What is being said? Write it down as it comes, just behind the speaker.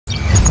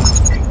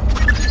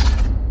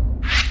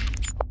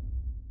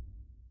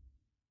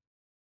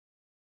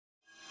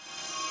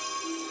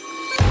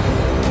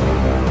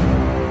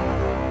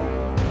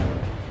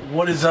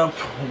What is up?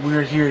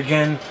 We're here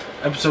again,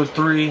 episode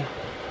 3,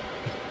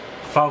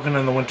 Falcon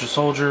and the Winter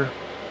Soldier.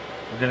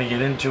 We're gonna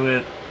get into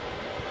it.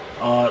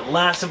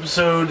 Last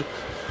episode,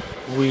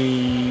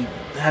 we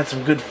had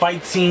some good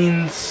fight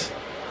scenes.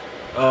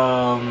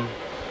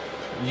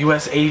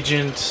 U.S.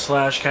 agent /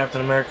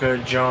 Captain America,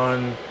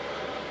 John,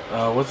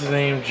 what's his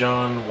name?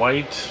 John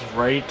White,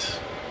 right?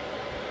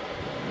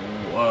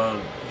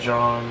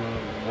 John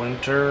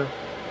Winter?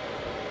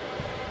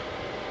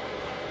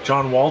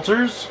 John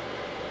Walters?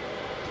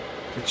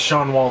 It's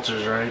Sean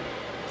Walters, right?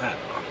 I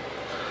don't know.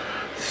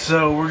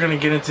 So we're gonna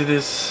get into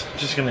this.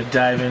 Just gonna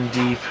dive in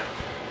deep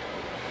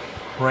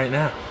right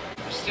now.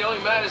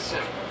 Stealing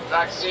medicine,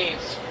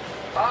 vaccines.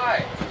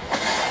 Hi.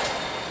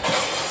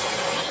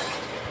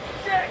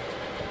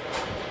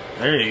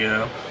 There you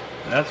go.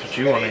 That's what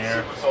you want to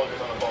hear.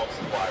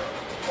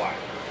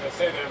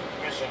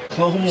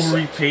 Global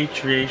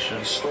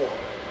repatriation.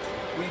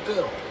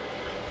 Rebuild.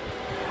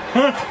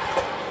 Huh.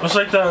 Looks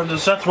like the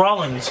Seth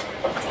Rollins.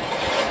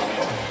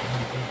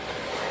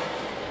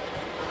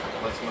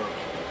 Let's move.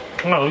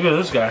 Oh, look at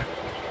this guy.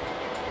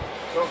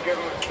 Don't give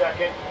him a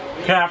second.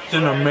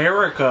 Captain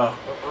America.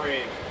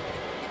 Breathe.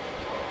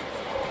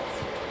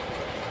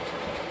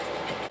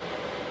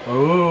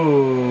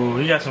 Ooh,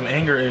 he got some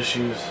anger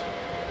issues.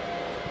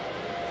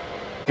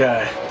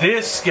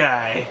 This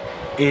guy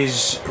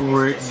is.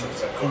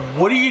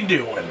 What are you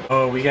doing?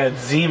 Oh, we got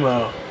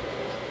Zemo.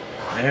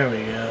 There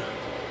we go.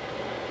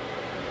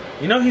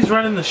 You know he's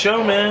running the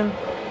show, man.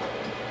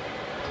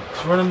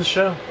 He's running the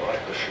show.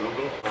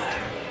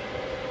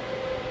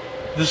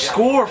 The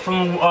score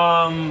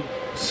from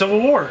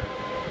Civil War.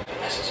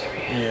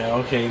 Yeah,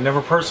 okay.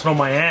 Never personal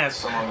my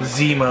ass,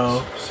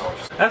 Zemo.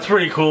 That's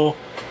pretty cool.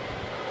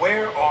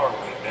 Where are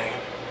we, man?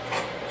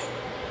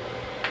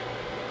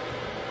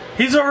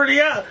 He's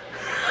already out.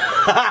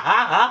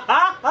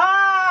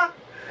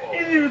 He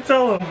didn't even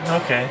tell him.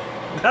 Okay.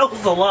 That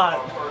was a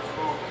lot.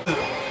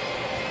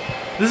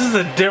 This is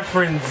a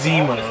different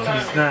Zemo.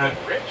 He's not.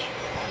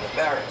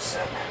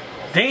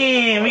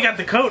 Damn, he got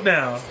the coat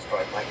now.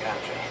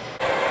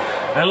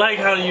 I like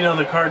how, you know,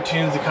 the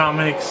cartoons, the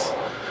comics,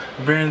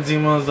 Baron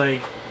Zemo's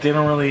like, they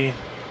don't really.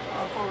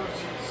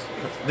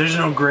 There's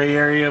no gray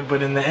area,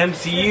 but in the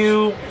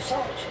MCU,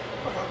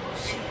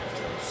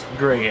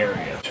 gray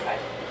area.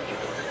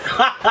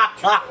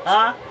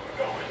 But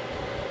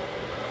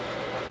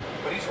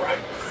he's right.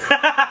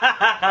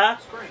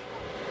 It's great.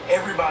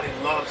 Everybody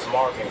loves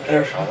Marvin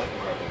Gaye.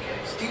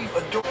 Steve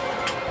adores.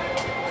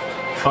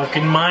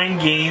 Fucking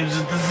mind games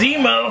with the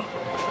Zemo.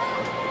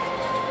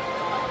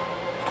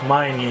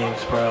 Mind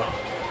games, bro.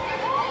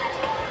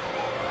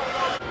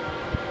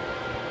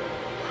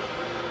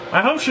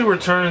 I hope she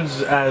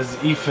returns as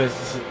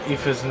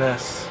Ephes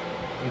Ness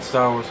in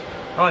Star Wars.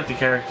 I like the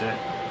character.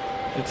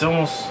 It's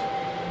almost.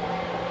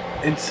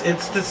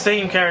 It's the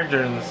same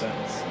character in the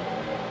sense.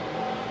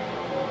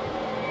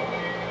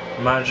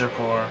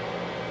 Madripoor.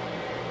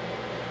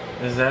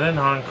 Is that in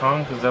Hong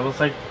Kong? Because that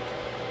looks like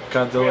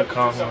Godzilla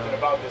Kong. Something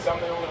about this. I'm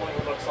the only one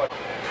who looks like.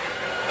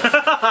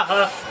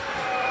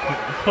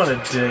 What a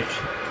dick.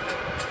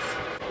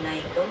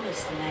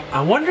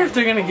 I wonder if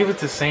they're gonna give it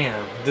to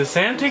Sam. Does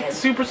Sam take the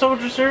super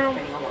soldier serum?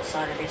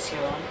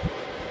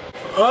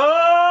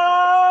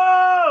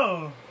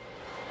 Oh!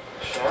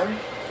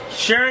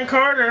 Sharon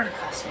Carter.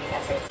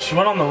 She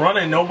went on the run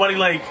and nobody,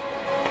 like,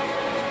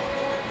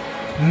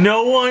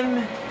 no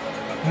one,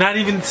 not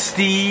even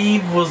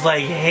Steve, was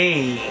like,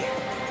 hey,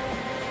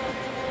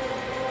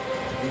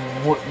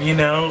 what, you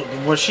know,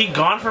 was she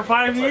gone for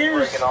 5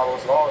 years? Breaking all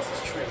those laws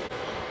is true.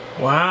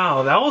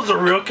 Wow, that was a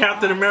real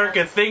Captain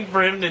America thing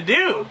for him to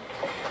do.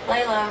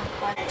 Layla.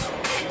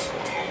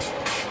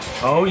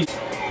 Oh,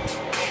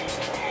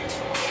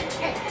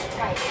 Hey,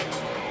 right.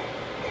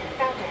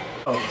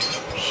 Oh,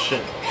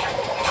 shit.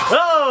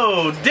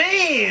 Oh,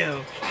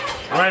 damn!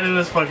 Right in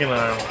this fucking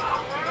arm.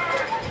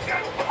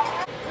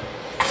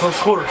 Close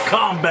quarter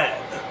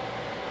combat.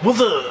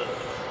 What's up?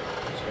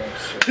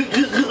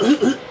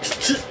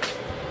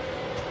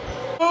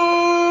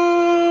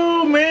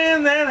 Oh,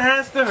 man, that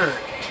has to hurt.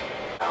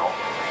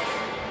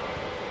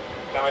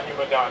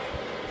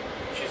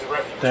 She's a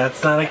refugee.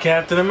 That's not a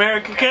Captain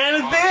America kind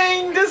of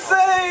thing to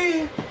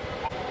say. I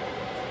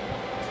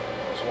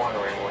was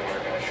wondering when you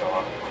were going to show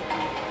up.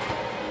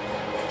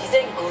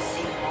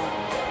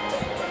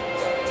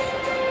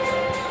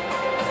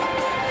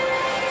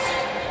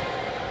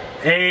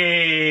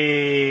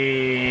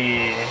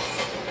 Hey.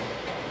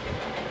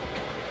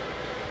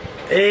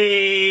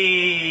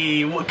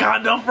 Hey.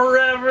 Wakanda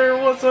forever.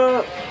 What's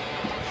up?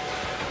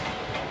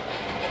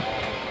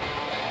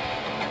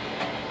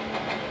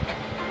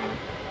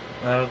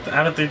 I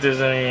don't think there's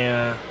any,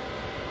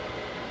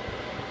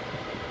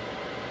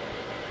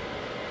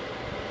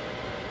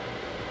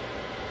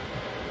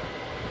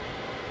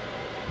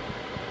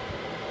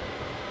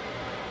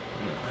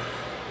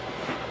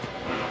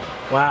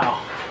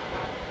 Wow.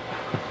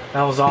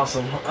 That was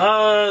awesome.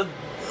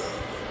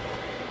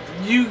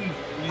 You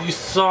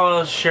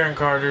saw Sharon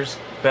Carter's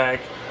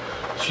back.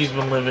 She's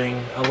been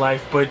living a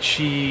life, but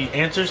she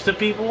answers to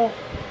people.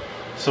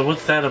 So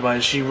what's that about?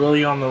 Is she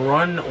really on the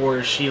run, or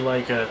is she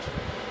like a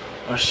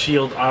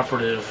shield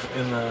operative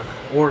in the,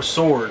 or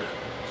sword?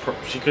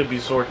 She could be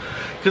sword,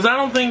 because I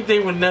don't think they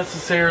would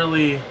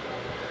necessarily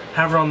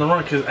have her on the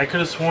run. Because I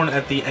could have sworn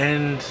at the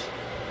end,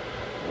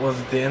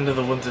 was it the end of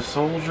the Winter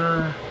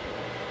Soldier,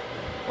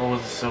 or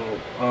was it Civil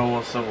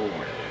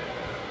War?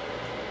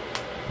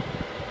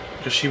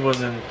 Because she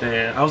wasn't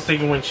there. I was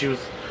thinking when she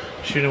was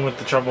shooting with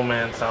the Trouble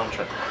Man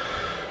soundtrack.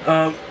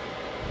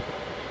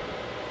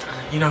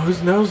 You know, who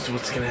knows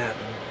what's gonna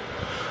happen?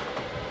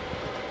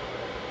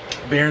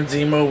 Baron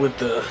Zemo with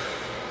the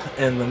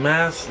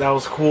mask, that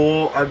was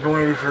cool. I've been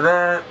waiting for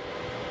that.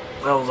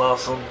 That was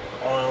awesome.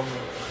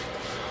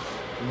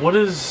 What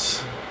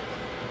is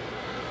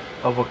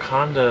a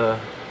Wakanda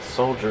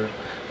soldier?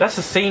 That's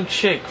the same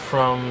chick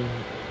from.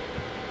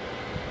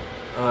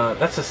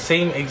 That's the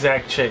same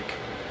exact chick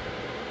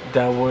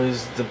that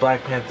was the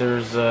Black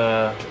Panther's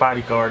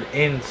bodyguard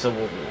in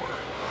Civil War.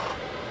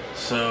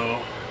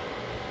 So,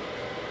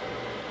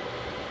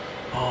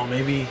 oh,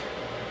 maybe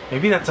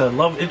that's a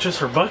love interest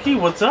for Bucky.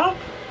 What's up?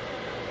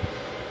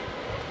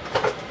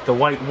 The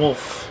White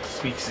Wolf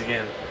speaks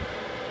again.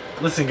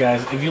 Listen,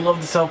 guys, if you love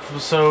this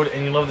episode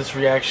and you love this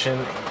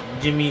reaction,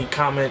 give me a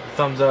comment,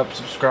 thumbs up,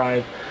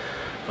 subscribe.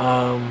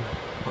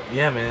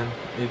 Yeah, man,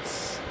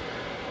 it's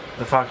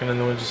the Falcon and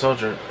the Winter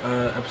Soldier,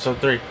 episode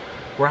 3.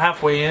 We're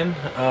halfway in.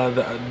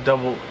 The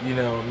double, you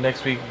know,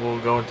 next week we'll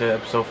go into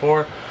episode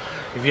 4.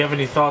 If you have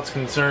any thoughts,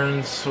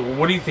 concerns,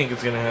 what do you think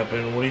is going to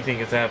happen? What do you think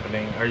is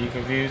happening? Are you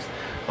confused?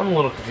 I'm a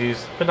little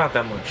confused, but not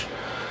that much.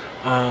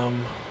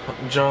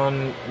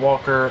 John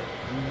Walker,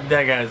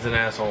 that guy's an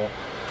asshole.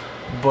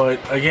 But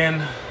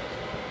again,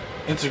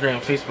 Instagram,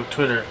 Facebook,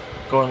 Twitter,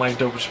 go and like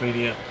Dopish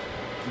Media.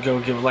 Go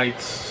give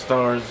lights,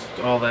 stars,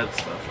 all that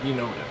stuff. You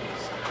know what it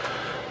is.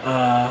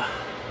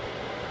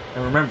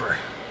 And remember,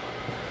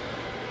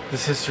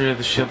 this history of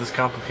the Shield is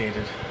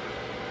complicated.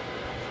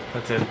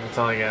 That's it. That's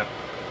all I got.